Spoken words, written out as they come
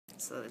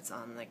so it's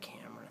on the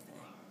camera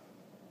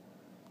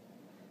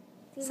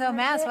thing. So,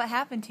 Maz, what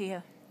happened to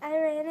you? I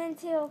ran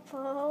into a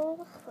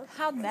pole.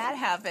 How'd that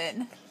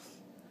happen?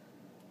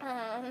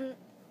 I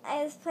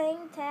was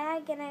playing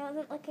tag and I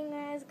wasn't looking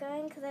where I was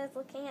going because I was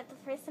looking at the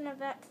person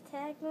about to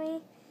tag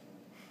me.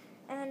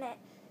 And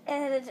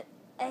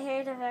I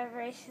heard a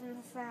vibration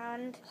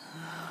sound.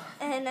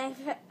 And I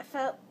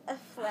felt a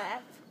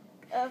flap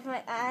of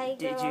my eye.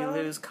 Did you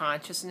lose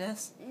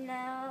consciousness?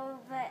 No,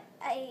 but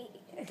I...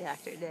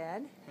 Dr.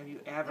 Dad? Have you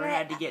ever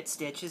had to get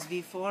stitches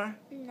before?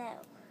 No.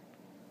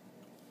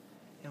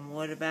 And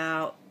what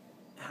about,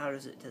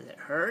 does it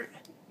hurt?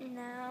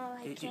 No,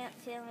 I can't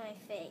feel my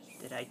face.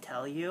 Did I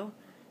tell you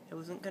it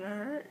wasn't going to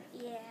hurt?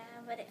 Yeah,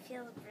 but it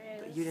feels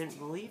bruised. But you didn't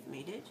believe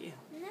me, did you?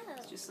 No.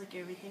 It's just like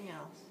everything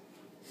else.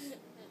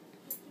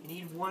 You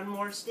need one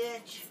more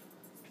stitch.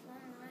 One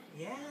more?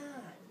 Yeah.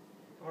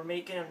 We're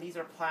making them, these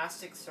are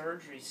plastic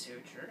surgery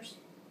sutures.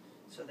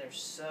 So they're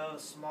so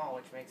small,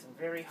 which makes them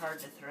very hard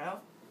to throw.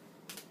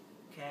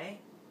 Okay?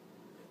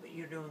 But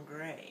you're doing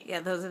great. Yeah,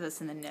 those of us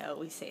in the know,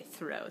 we say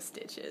throw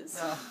stitches.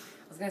 Oh,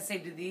 I was going to say,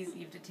 do these,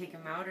 you have to take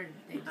them out or do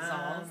they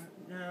dissolve?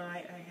 No,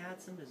 I had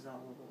some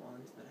dissolvable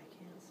ones, but I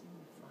can't seem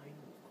to find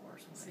them, of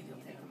course. So you'll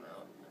take them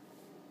out.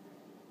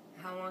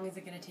 How long is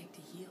it going to take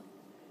to heal?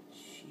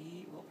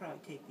 We'll probably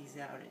take these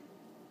out in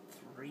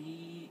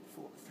 3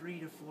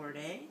 to 4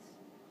 days.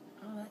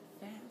 Oh, that's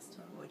fast,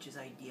 huh? Which is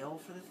ideal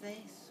for the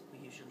face.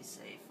 We usually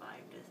say 5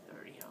 to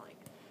 30, like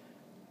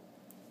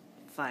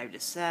 5 to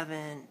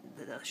 7.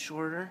 The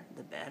shorter,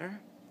 the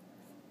better.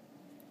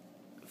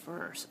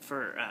 For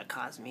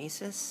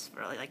cosmesis,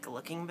 for like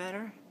looking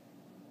better.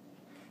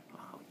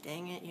 Oh,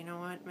 dang it! You know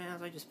what,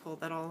 Maz? I just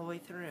pulled that all the way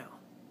through.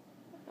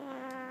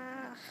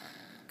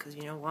 Because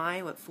you know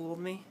why? What fooled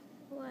me?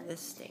 What?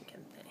 This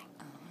stinking thing.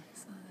 Oh, I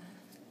saw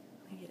that.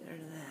 Let me get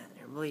rid of that.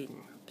 They're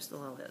bleeding. Just a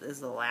little bit. This is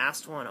the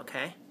last one,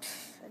 okay?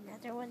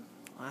 Another one?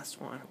 Last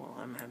one. Well,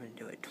 I'm having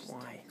to do it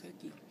twice.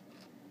 Cookie.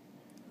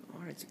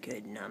 Or it's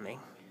good numbing.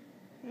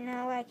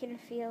 No, I can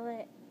feel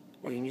it.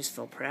 Well, you can just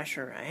feel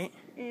pressure, right?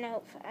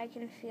 Nope, I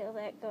can feel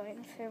that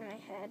going through my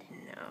head.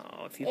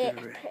 No, if you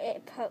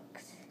It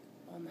pokes.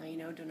 Well, now you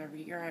know, don't ever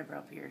get your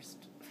eyebrow pierced.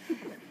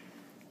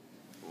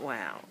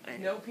 Wow.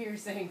 And, No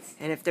piercings.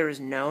 and if there was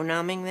no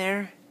numbing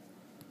there,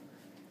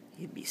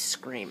 you'd be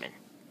screaming.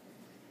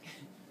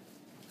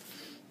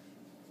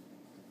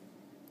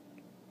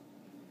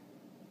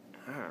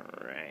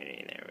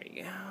 Alrighty, there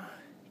we go.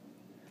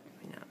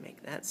 Let me not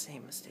make that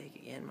same mistake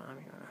again, Mom.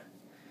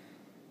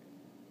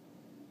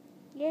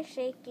 You're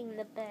shaking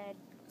the bed.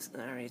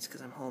 Sorry, it's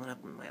because I'm holding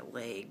up with my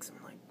legs.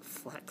 I'm like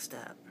flexed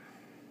up.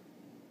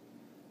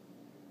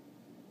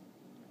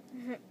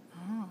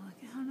 Oh,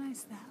 look at how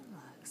nice that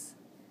looks.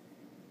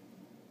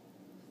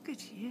 Look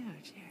at you,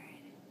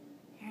 Jared.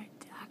 You're a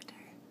doctor.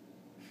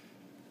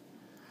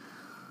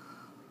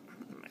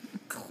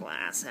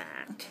 Class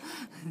act.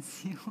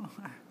 Yes, you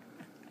are.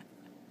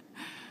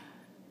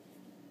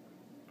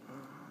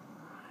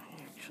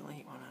 Actually,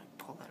 you want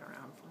to pull that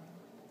around for me?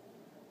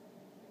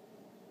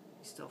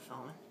 You still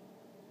filming?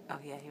 Oh,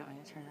 yeah, you want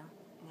me to turn it on?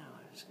 No,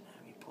 I was going to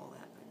have you pull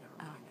that, but never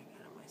mind. I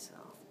got it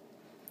myself.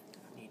 I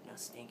don't need no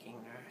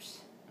stinking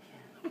nurse.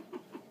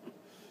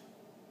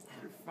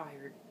 You're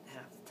fired.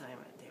 Half the time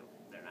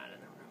they're not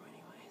in the room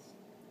anyways.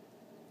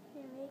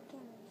 You're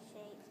making me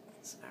shake.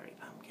 Sorry,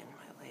 Pumpkin.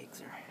 My legs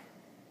are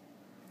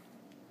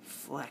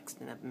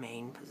flexed in a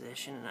main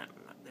position, and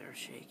they're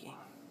shaking.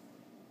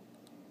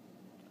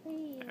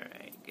 Please. All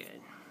right,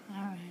 good.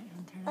 All right,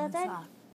 I'll turn this that off.